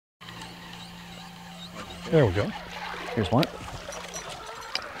There we go. Here's one.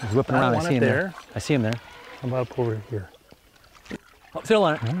 He's whipping around. I see him there. I see him there. How about up over here? Oh, still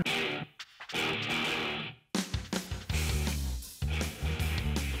on it.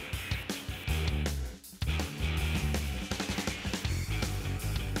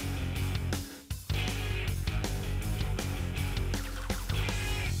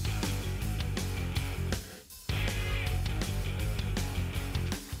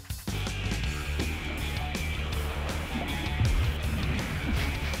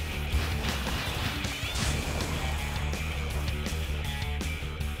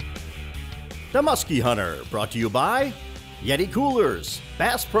 The Musky Hunter, brought to you by Yeti Coolers,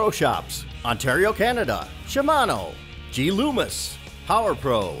 Bass Pro Shops, Ontario, Canada, Shimano, G. Loomis, Power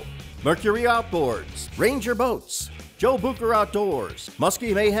Pro, Mercury Outboards, Ranger Boats, Joe Booker Outdoors,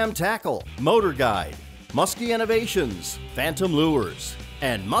 Musky Mayhem Tackle, Motor Guide, Musky Innovations, Phantom Lures,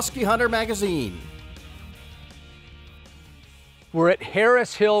 and Musky Hunter Magazine. We're at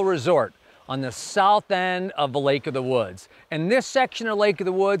Harris Hill Resort on the south end of the Lake of the Woods. And this section of Lake of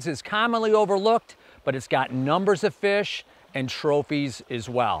the Woods is commonly overlooked, but it's got numbers of fish and trophies as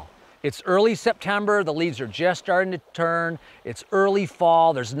well. It's early September, the leaves are just starting to turn. It's early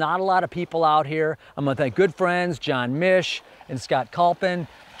fall, there's not a lot of people out here. I'm with my good friends, John Mish and Scott Culpin.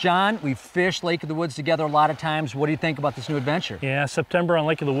 John, we've fished Lake of the Woods together a lot of times. What do you think about this new adventure? Yeah, September on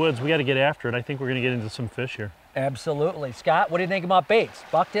Lake of the Woods, we got to get after it. I think we're going to get into some fish here. Absolutely. Scott, what do you think about baits?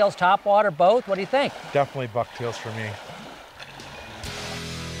 Bucktails, topwater, both? What do you think? Definitely bucktails for me.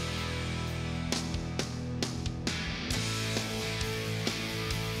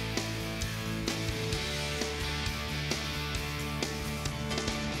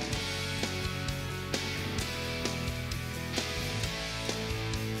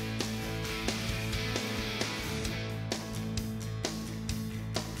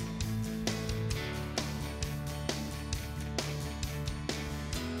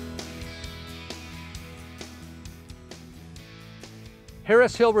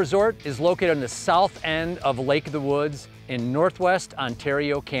 Harris Hill Resort is located on the south end of Lake of the Woods in northwest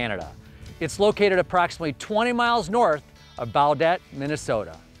Ontario, Canada. It's located approximately 20 miles north of Baudette,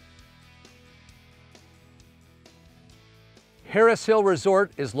 Minnesota. Harris Hill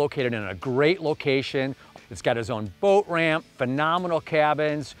Resort is located in a great location. It's got its own boat ramp, phenomenal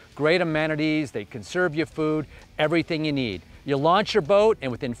cabins, great amenities. They can serve you food, everything you need. You launch your boat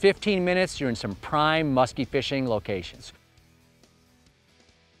and within 15 minutes, you're in some prime musky fishing locations.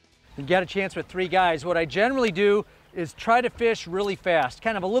 You get a chance with 3 guys. What I generally do is try to fish really fast,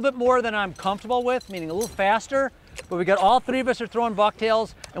 kind of a little bit more than I'm comfortable with, meaning a little faster, but we got all 3 of us are throwing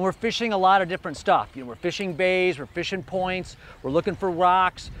bucktails and we're fishing a lot of different stuff. You know, we're fishing bays, we're fishing points, we're looking for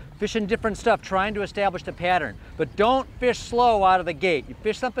rocks, fishing different stuff, trying to establish the pattern. But don't fish slow out of the gate. You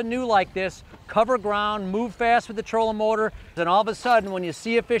fish something new like this, cover ground, move fast with the trolling motor, then all of a sudden when you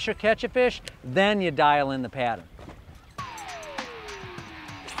see a fish or catch a fish, then you dial in the pattern.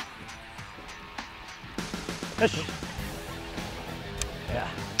 Fish. Yeah.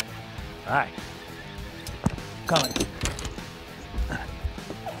 All right. Coming.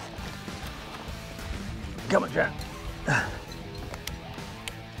 Coming, John.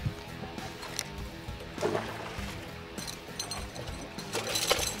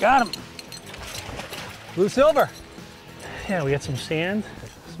 Got him. Blue silver. Yeah, we got some sand,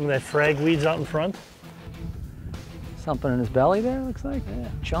 some of that frag weeds out in front. Something in his belly there, looks like. Yeah.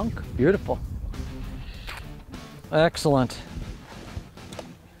 Chunk. Beautiful. Excellent.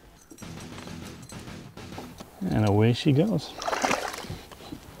 And away she goes.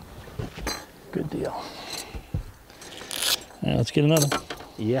 Good deal. All right, let's get another.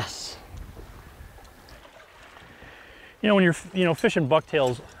 Yes. You know, when you're fishing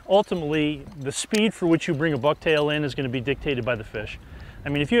bucktails, ultimately the speed for which you bring a bucktail in is going to be dictated by the fish. I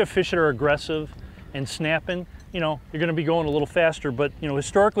mean, if you have fish that are aggressive and snapping, you're going to be going a little faster, but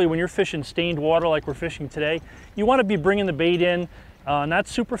historically when you're fishing stained water like we're fishing today, you want to be bringing the bait in not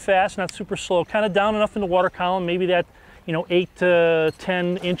super fast, not super slow, kind of down enough in the water column, maybe that 8 to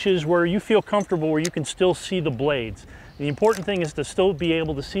 10 inches where you feel comfortable, where you can still see the blades. The important thing is to still be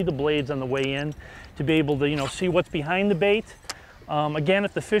able to see the blades on the way in, to be able to see what's behind the bait. Again,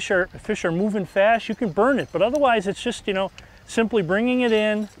 if the fish are moving fast, you can burn it, but otherwise it's just simply bringing it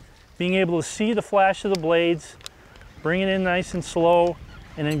in, being able to see the flash of the blades, bring it in nice and slow,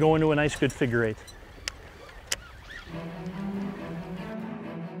 and then go into a nice good figure 8.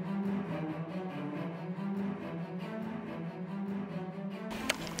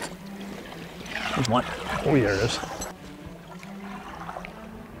 There's one. Oh, there it is.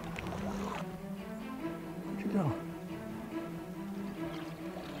 Where'd you go?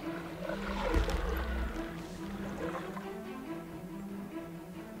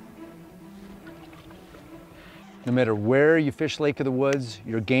 No matter where you fish Lake of the Woods,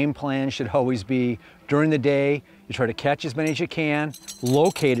 your game plan should always be during the day, you try to catch as many as you can,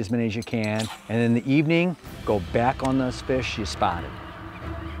 locate as many as you can, and in the evening, go back on those fish you spotted.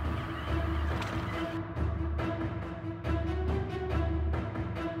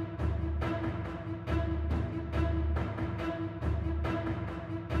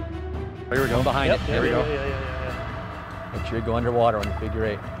 Here we go. Behind it. There we go. Yeah. Make sure you go underwater on your figure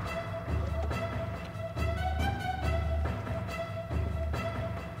 8.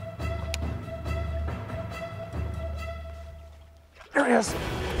 There he is.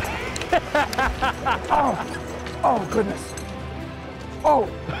 Oh goodness. Oh.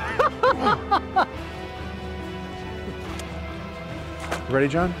 Ready,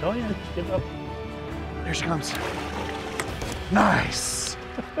 John? Oh yeah, give it up. Here she comes. Nice.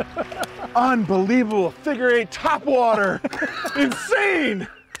 Unbelievable. Figure 8 top water. Insane.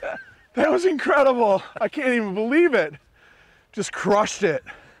 That was incredible. I can't even believe it. Just crushed it.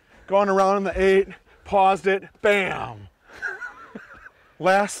 Going around in the 8, paused it, bam.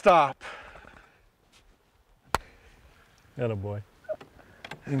 Last stop. Attaboy.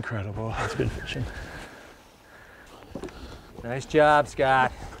 Incredible. That's good fishing. Nice job,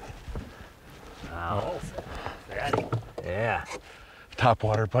 Scott. Wow. Oh, fatty. Yeah. Top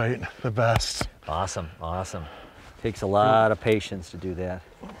water bite, the best. Awesome, awesome. Takes a lot of patience to do that.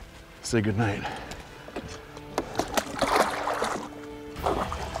 Say goodnight.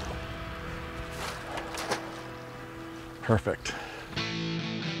 Perfect.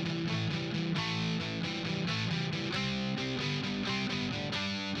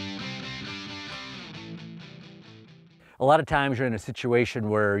 A lot of times you're in a situation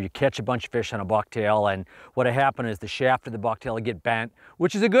where you catch a bunch of fish on a bucktail, and what'll happen is the shaft of the bucktail will get bent,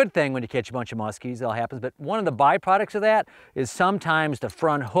 which is a good thing when you catch a bunch of muskies. That happens. But one of the byproducts of that is sometimes the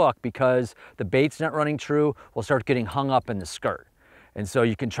front hook, because the bait's not running true, will start getting hung up in the skirt. And so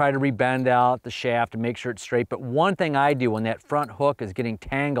you can try to rebend out the shaft and make sure it's straight. But one thing I do when that front hook is getting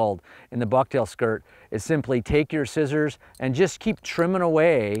tangled in the bucktail skirt is simply take your scissors and just keep trimming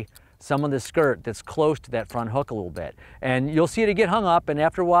away some of the skirt that's close to that front hook a little bit. And you'll see it get hung up, and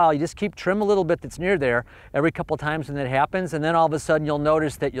after a while, you just keep trim a little bit that's near there every couple times when that happens, and then all of a sudden you'll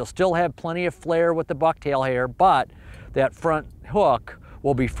notice that you'll still have plenty of flare with the bucktail hair, but that front hook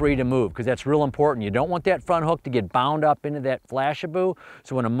will be free to move, because that's real important. You don't want that front hook to get bound up into that flashaboo,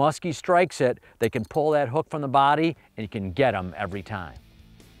 so when a muskie strikes it, they can pull that hook from the body, and you can get them every time.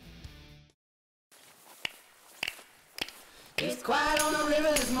 It's quiet on the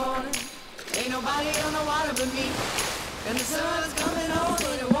river this morning. Ain't nobody on the water but me. And the sun's coming on,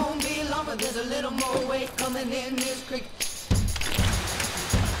 and it won't be long, but there's a little more weight coming in this creek.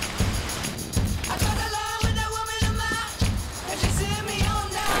 I got a line with that woman of mine, and she sent me on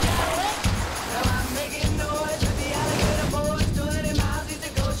down that way. Now I'm making noise with the alligator boys, 20 miles east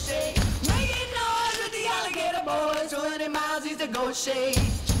of Ghost Shade. Making noise with the alligator boys, 20 miles east of Ghost Shade.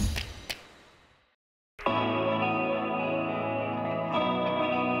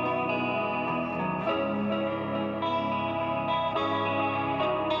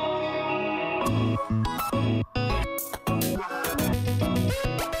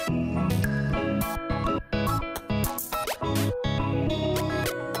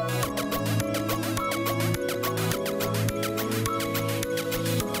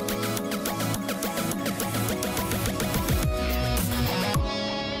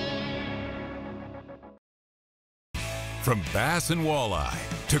 From bass and walleye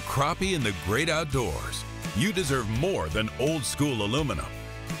to crappie in the great outdoors, you deserve more than old school aluminum.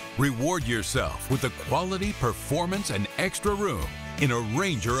 Reward yourself with the quality, performance, and extra room in a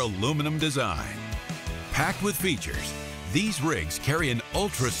Ranger aluminum design. Packed with features, these rigs carry an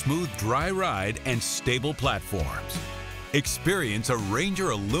ultra-smooth dry ride and stable platforms. Experience a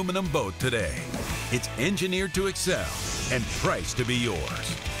Ranger aluminum boat today. It's engineered to excel and priced to be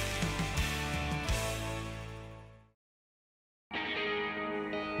yours.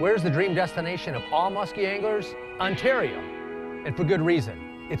 Where's the dream destination of all muskie anglers? Ontario. And for good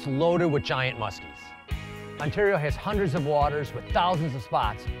reason. It's loaded with giant muskies. Ontario has hundreds of waters with thousands of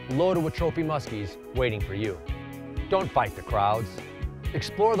spots loaded with trophy muskies waiting for you. Don't fight the crowds.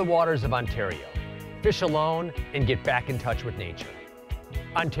 Explore the waters of Ontario. Fish alone and get back in touch with nature.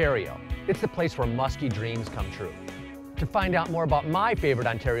 Ontario, it's the place where muskie dreams come true. To find out more about my favorite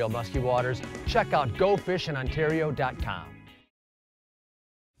Ontario muskie waters, check out gofishinontario.com.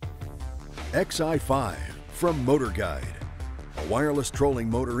 XI5 from Motor Guide, a wireless trolling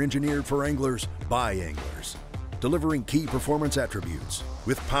motor engineered for anglers by anglers, delivering key performance attributes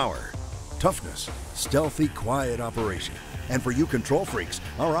with power, toughness, stealthy, quiet operation. And for you control freaks,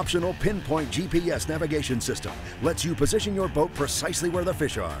 our optional pinpoint GPS navigation system lets you position your boat precisely where the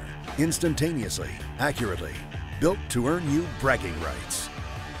fish are, instantaneously, accurately, built to earn you bragging rights.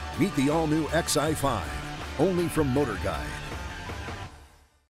 Meet the all-new XI5, only from Motor Guide.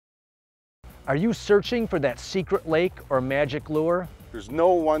 Are you searching for that secret lake or magic lure? There's no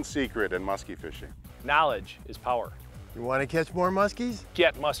one secret in muskie fishing. Knowledge is power. You want to catch more muskies?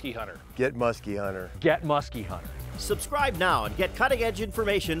 Get Muskie Hunter. Get Musky Hunter. Get Muskie Hunter. Subscribe now and get cutting-edge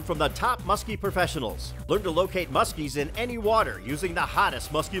information from the top muskie professionals. Learn to locate muskies in any water using the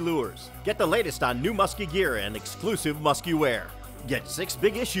hottest muskie lures. Get the latest on new muskie gear and exclusive muskie wear. Get 6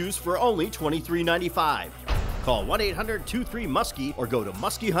 big issues for only $23.95. Call 1-800-23-MUSKIE or go to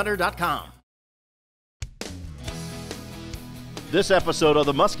muskiehunter.com. This episode of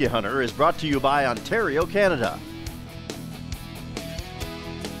The Muskie Hunter is brought to you by Ontario, Canada.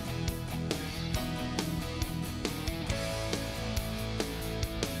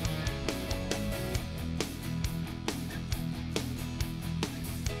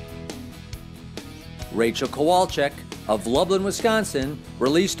 Rachel Kowalczyk of Lublin, Wisconsin,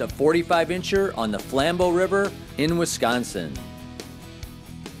 released a 45-incher on the Flambeau River in Wisconsin.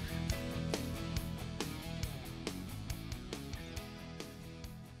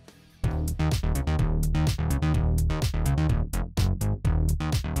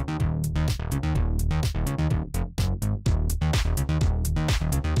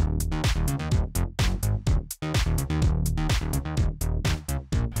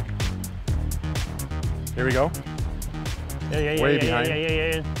 Here we go. Yeah. Way behind.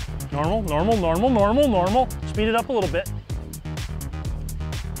 Yeah. Normal. Speed it up a little bit.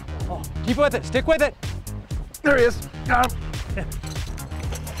 Oh, keep with it, stick with it. There he is. Got him.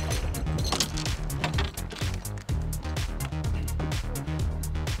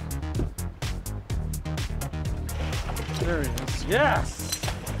 There he is. Yes.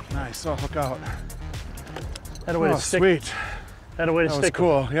 Nice. Oh, hook out. Had a way Oh, to stick. sweet. Had a way to That was stick.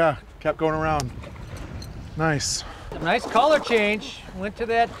 cool. Yeah. Kept going around. Nice. Nice color change. Went to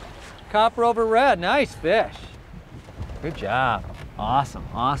that copper over red. Nice fish. Good job. Awesome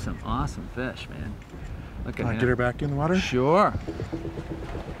fish, man. Look at him. Get her back in the water. Sure.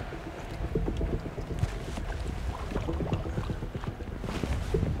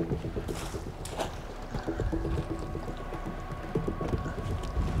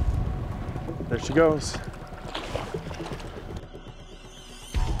 There she goes.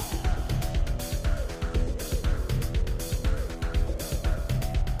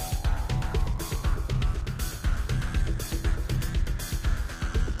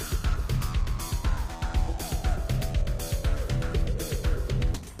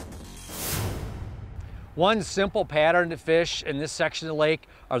 One simple pattern to fish in this section of the lake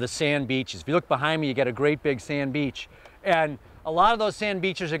are the sand beaches. If you look behind me, you get a great big sand beach. And a lot of those sand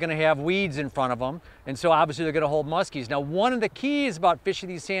beaches are gonna have weeds in front of them, and so obviously they're gonna hold muskies. Now, one of the keys about fishing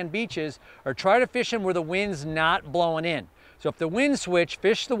these sand beaches are try to fish them where the wind's not blowing in. So if the wind switch,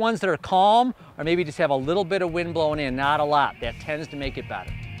 fish the ones that are calm, or maybe just have a little bit of wind blowing in, not a lot. That tends to make it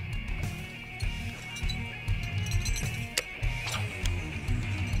better.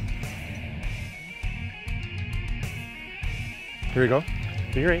 Here we go.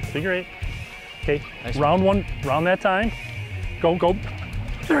 Figure eight. Okay, Nice round one, round that time. Go.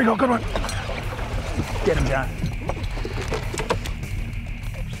 There we go. Good one. Get him, John.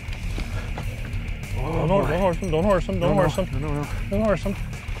 Oh, Don't horse him. Don't horse him. No. Don't horse him.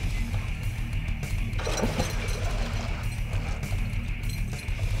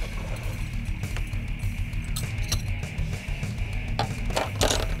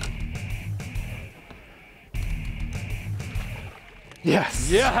 Yes.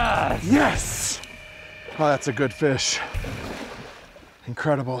 Yes! Yes. Oh, that's a good fish.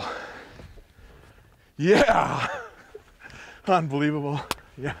 Incredible. Yeah. Unbelievable.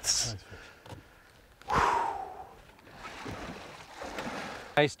 Yes.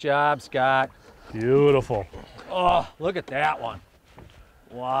 Nice job, Scott. Beautiful. Oh, look at that one.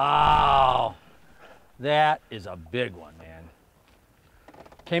 Wow. That is a big one, man.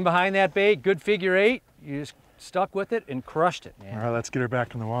 Came behind that bait, good figure eight. You just stuck with it and crushed it, man. All right, let's get her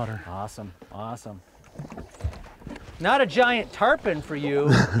back in the water. Awesome. Not a giant tarpon for you,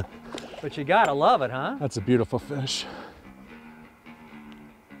 but you gotta love it, huh? That's a beautiful fish.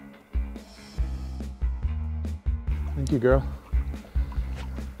 Thank you, girl.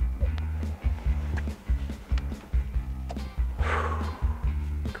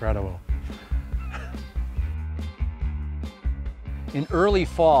 Incredible. In early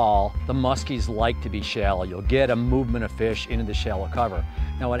fall, the muskies like to be shallow. You'll get a movement of fish into the shallow cover.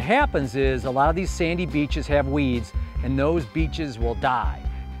 Now what happens is a lot of these sandy beaches have weeds, and those beaches will die.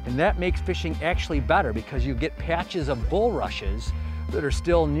 And that makes fishing actually better because you get patches of bulrushes that are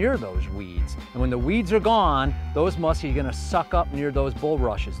still near those weeds. And when the weeds are gone, those muskies are gonna suck up near those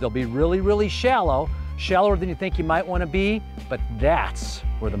bulrushes. They'll be really, really shallow, shallower than you think you might wanna be, but that's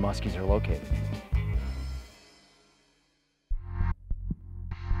where the muskies are located.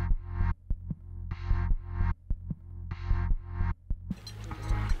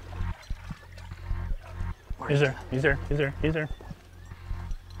 He's there, he's there, he's there, he's there.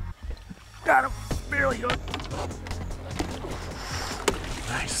 Got him, barely hooked.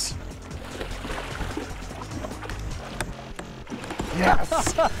 Nice.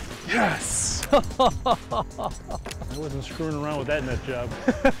 Yes! Yes! I wasn't screwing around with that net job.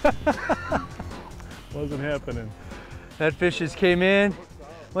 Wasn't happening. That fish just came in,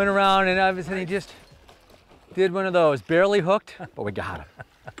 went around, and all of a sudden he just did one of those. Barely hooked, but we got him.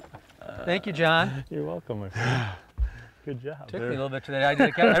 Thank you, John. You're welcome, my friend. Good job. Took me a little bit today. I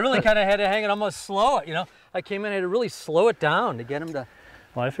really kind of had to hang it, almost slow it, you know. I came in, I had to really slow it down to get him to.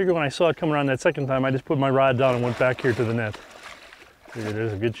 Well, I figured when I saw it come around that second time, I just put my rod down and went back here to the net. Figured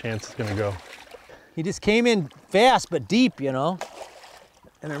there's a good chance it's gonna go. He just came in fast but deep, you know.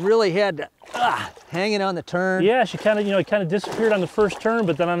 And I really had to hang it on the turn. Yeah, she kind of, you know, it kind of disappeared on the first turn,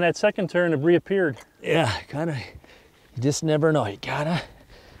 but then on that second turn, it reappeared. Yeah, kind of. You just never know. You gotta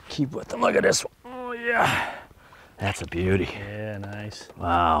keep with them. Look at this one. Oh yeah, that's a beauty. Yeah, nice.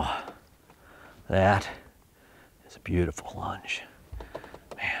 Wow, that is a beautiful lunge.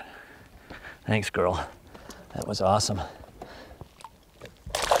 Man, thanks, girl. That was awesome.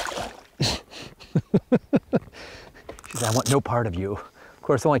 She said, I want no part of you. Of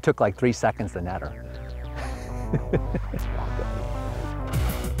course, it only took like 3 seconds to net her.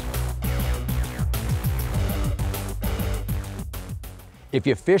 If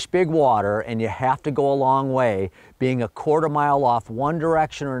you fish big water and you have to go a long way, being a quarter mile off one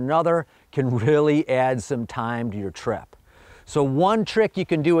direction or another can really add some time to your trip. So one trick you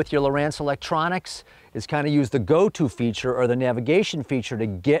can do with your Lowrance electronics is kind of use the go-to feature or the navigation feature to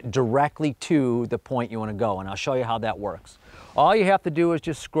get directly to the point you want to go, and I'll show you how that works. All you have to do is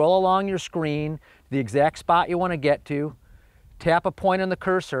just scroll along your screen, the exact spot you want to get to, tap a point on the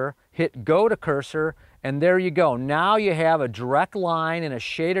cursor, hit go to cursor, and there you go. Now you have a direct line in a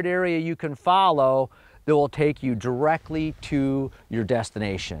shaded area you can follow that will take you directly to your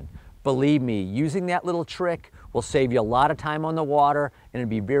destination. Believe me, using that little trick will save you a lot of time on the water, and it'll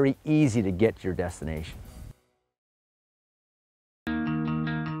be very easy to get to your destination.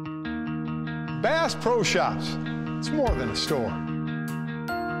 Bass Pro Shops. It's more than a store.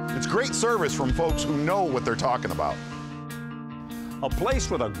 It's great service from folks who know what they're talking about. A place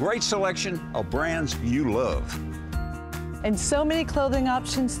with a great selection of brands you love. And so many clothing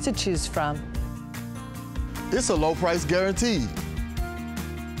options to choose from. It's a low price guaranteed.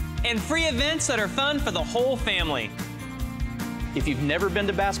 And free events that are fun for the whole family. If you've never been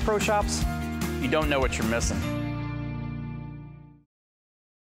to Bass Pro Shops, you don't know what you're missing.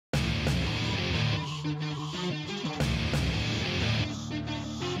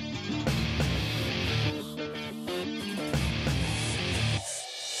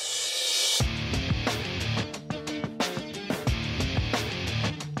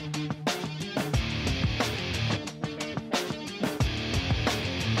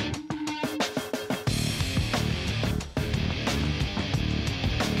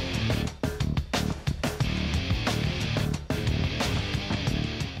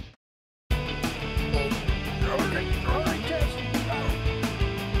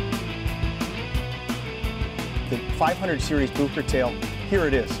 The 500 series Booker Tail, here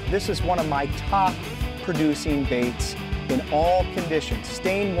it is. This is one of my top producing baits in all conditions.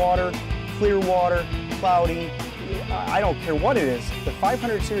 Stained water, clear water, cloudy, I don't care what it is. The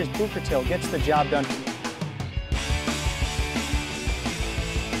 500 series Booker Tail gets the job done.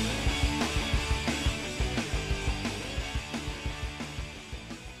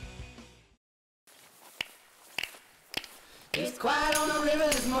 It's quiet on the river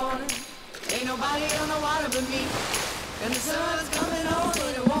this morning. Ain't nobody on the water but me. And the sun's coming on,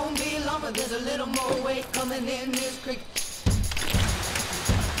 but it won't be long. But there's a little more weight coming in this creek.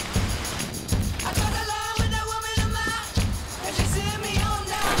 I got a line with that woman of mine, and she sent me on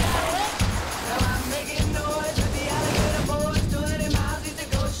down that way. Now I'm making noise with the alligator boys, 20 miles east of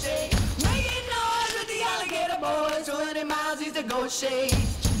Goshen. Making noise with the alligator boys, 20 miles east of Goshen.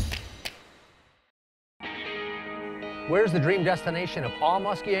 Where's the dream destination of all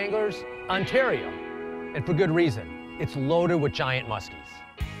muskie anglers? Ontario. And for good reason. It's loaded with giant muskies.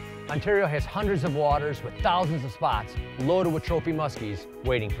 Ontario has hundreds of waters with thousands of spots loaded with trophy muskies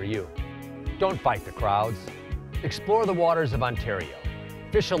waiting for you. Don't fight the crowds. Explore the waters of Ontario.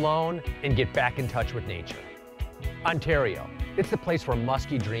 Fish alone and get back in touch with nature. Ontario, it's the place where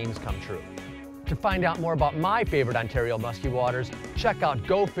muskie dreams come true. To find out more about my favorite Ontario muskie waters, check out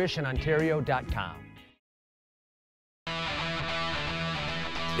gofishinontario.com.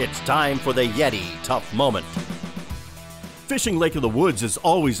 It's time for the Yeti Tough Moment. Fishing Lake of the Woods is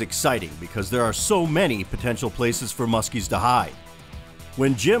always exciting because there are so many potential places for muskies to hide.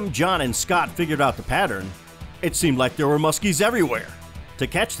 When Jim, John, and Scott figured out the pattern, it seemed like there were muskies everywhere. To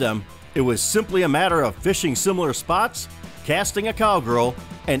catch them, it was simply a matter of fishing similar spots, casting a cowgirl,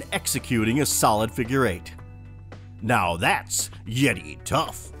 and executing a solid figure eight. Now that's Yeti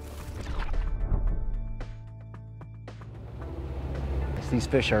tough. These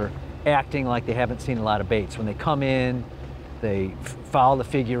fish are acting like they haven't seen a lot of baits. When they come in, they foul the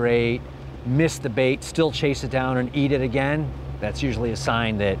figure eight, miss the bait, still chase it down and eat it again. That's usually a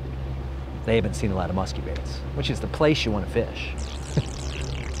sign that they haven't seen a lot of musky baits, which is the place you want to fish.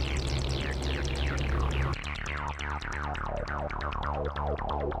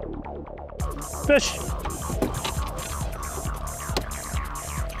 Fish.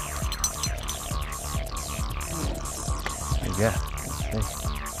 Yeah.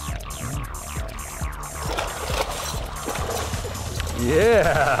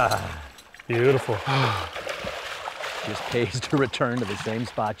 Yeah. Beautiful. Just pays to return to the same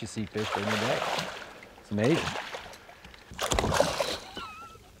spot you see fish during the day. It's amazing.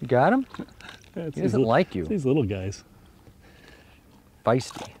 You got him? Yeah, he doesn't like you. These little guys.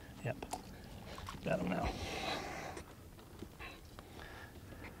 Feisty. Yep. Got him now.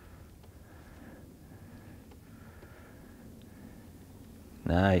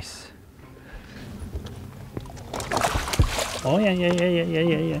 Nice. Oh yeah.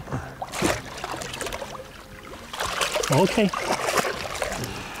 Okay.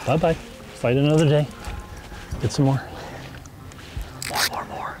 Bye-bye. Fight another day. Get some more.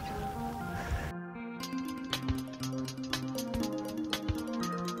 More.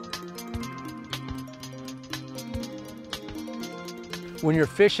 When you're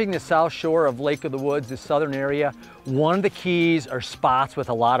fishing the south shore of Lake of the Woods, this southern area, one of the keys are spots with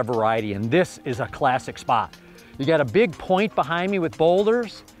a lot of variety, and this is a classic spot. You got a big point behind me with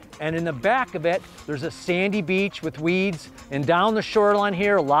boulders, and in the back of it, there's a sandy beach with weeds, and down the shoreline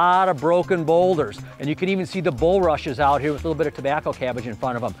here, a lot of broken boulders. And you can even see the bulrushes out here with a little bit of tobacco cabbage in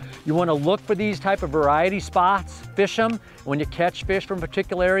front of them. You want to look for these type of variety spots, fish them. When you catch fish from a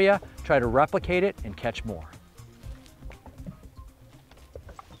particular area, try to replicate it and catch more.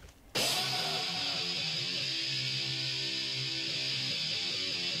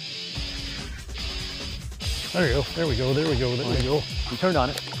 There you go. There we go. You turned on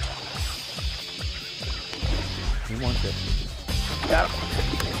it. He wants it. Got him.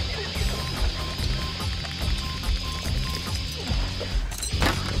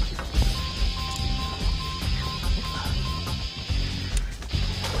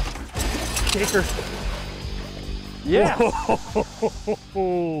 Shaker. Yeah.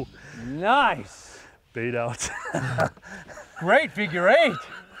 Nice. Bait out. Great figure eight.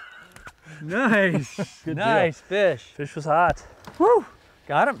 Nice. Good nice deal. Fish. Fish was hot. Woo.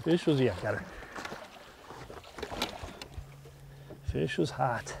 Got him. Fish was, yeah, got her. Fish was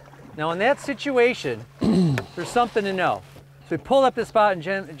hot. Now in that situation, there's something to know. So we pull up this spot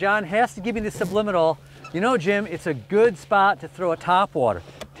and John has to give me the subliminal. You know, Jim, it's a good spot to throw a topwater.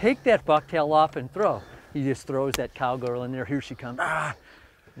 Take that bucktail off and throw. He just throws that cowgirl in there. Here she comes. Ah,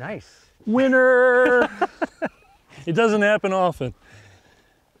 nice. Winner. It doesn't happen often.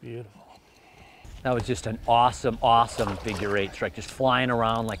 Beautiful. That was just an awesome, awesome figure eight strike, just flying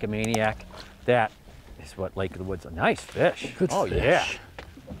around like a maniac. That is what Lake of the Woods, a nice fish. Good fish. Yeah.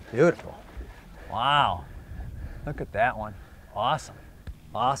 Beautiful. Wow. Look at that one. Awesome.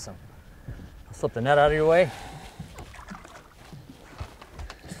 Awesome. I'll slip the net out of your way.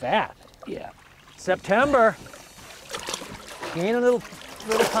 Fat. Yeah. September. Gaining little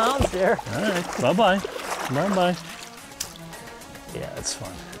pounds there. All right. Bye-bye. Bye-bye. Yeah, it's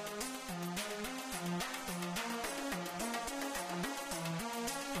fun.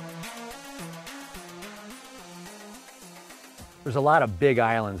 There's a lot of big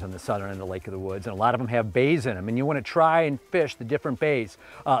islands on the southern end of Lake of the Woods, and a lot of them have bays in them, and you want to try and fish the different bays.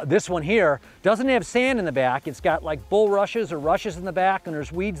 This one here doesn't have sand in the back. It's got like bulrushes or rushes in the back, and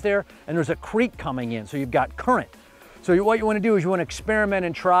there's weeds there, and there's a creek coming in, so you've got current. So what you want to do is you want to experiment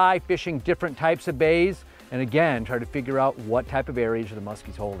and try fishing different types of bays, and again, try to figure out what type of areas the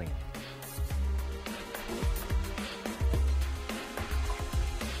muskie's holding.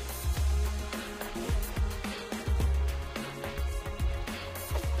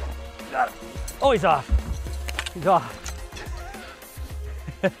 Got him. Oh, he's off. He's off.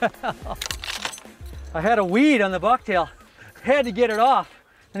 I had a weed on the bucktail. Had to get it off,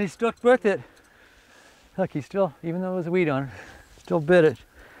 and he stuck with it. Look, he still, even though it was a weed on it, still bit it.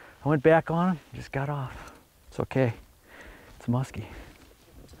 I went back on him, just got off. It's okay. It's a muskie.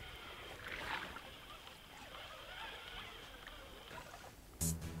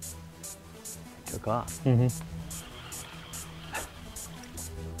 Took off. Mm-hmm.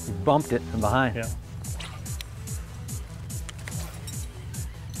 He bumped it from behind. Yeah.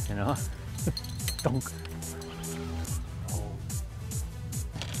 You know? Dunk.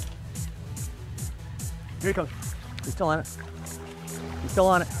 Here he comes. He's still on it. He's still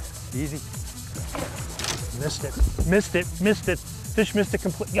on it. Easy. Missed it. Missed it. Missed it. Fish missed it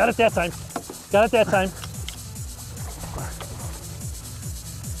completely. Got it that time. Got it that time.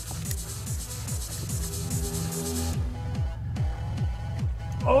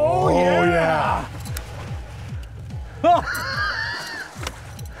 Oh, yeah.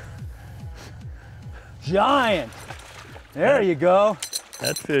 Giant. There you go.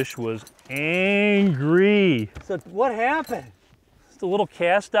 That fish was angry. So what happened? Just a little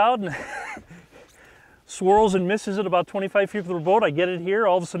cast out and swirls and misses it about 25 feet from the boat. I get it here.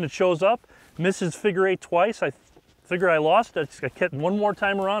 All of a sudden it shows up, misses figure eight twice. I figure I lost it. I kept one more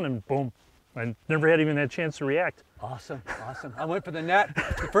time around and boom. I never had even that chance to react. Awesome, awesome. I went for the net.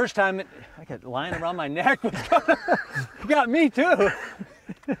 The first time I got line around my neck. It got me too.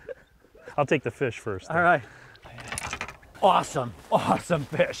 I'll take the fish first. All right. Awesome, awesome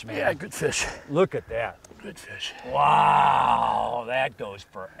fish, man. Yeah, good fish. Look at that. Good fish. Wow, that goes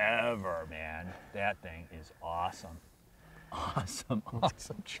forever, man. That thing is awesome. Awesome,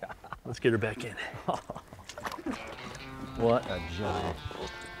 awesome job. Let's get her back in. What a giant.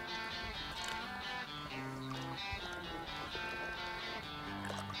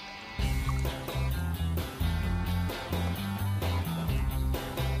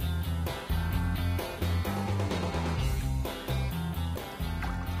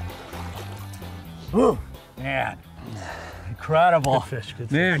 Whew, man, incredible. Good fish, good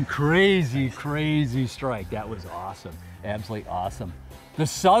fish. Man, crazy, crazy strike. That was awesome, absolutely awesome. The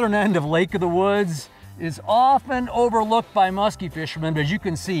southern end of Lake of the Woods is often overlooked by muskie fishermen, but as you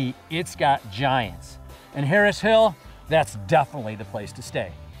can see, it's got giants. And Harris Hill, that's definitely the place to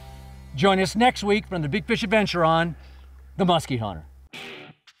stay. Join us next week from the Big Fish Adventure on The Muskie Hunter.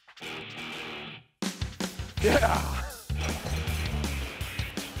 Yeah.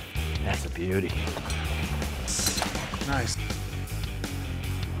 That's a beauty. Nice.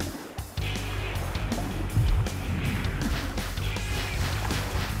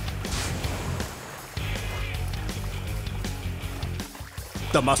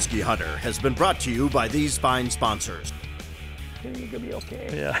 The Muskie Hunter has been brought to you by these fine sponsors. You're gonna be okay.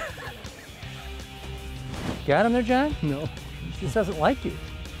 Yeah. Got him there, John? No. He just doesn't like you.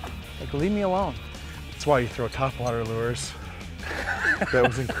 Like, leave me alone. That's why you throw topwater lures. That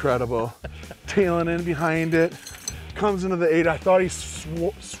was incredible. Tailing in behind it, comes into the 8. I thought he,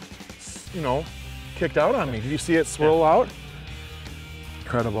 kicked out on me. Did you see it swirl out?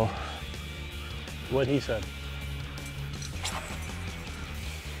 Incredible. What he said.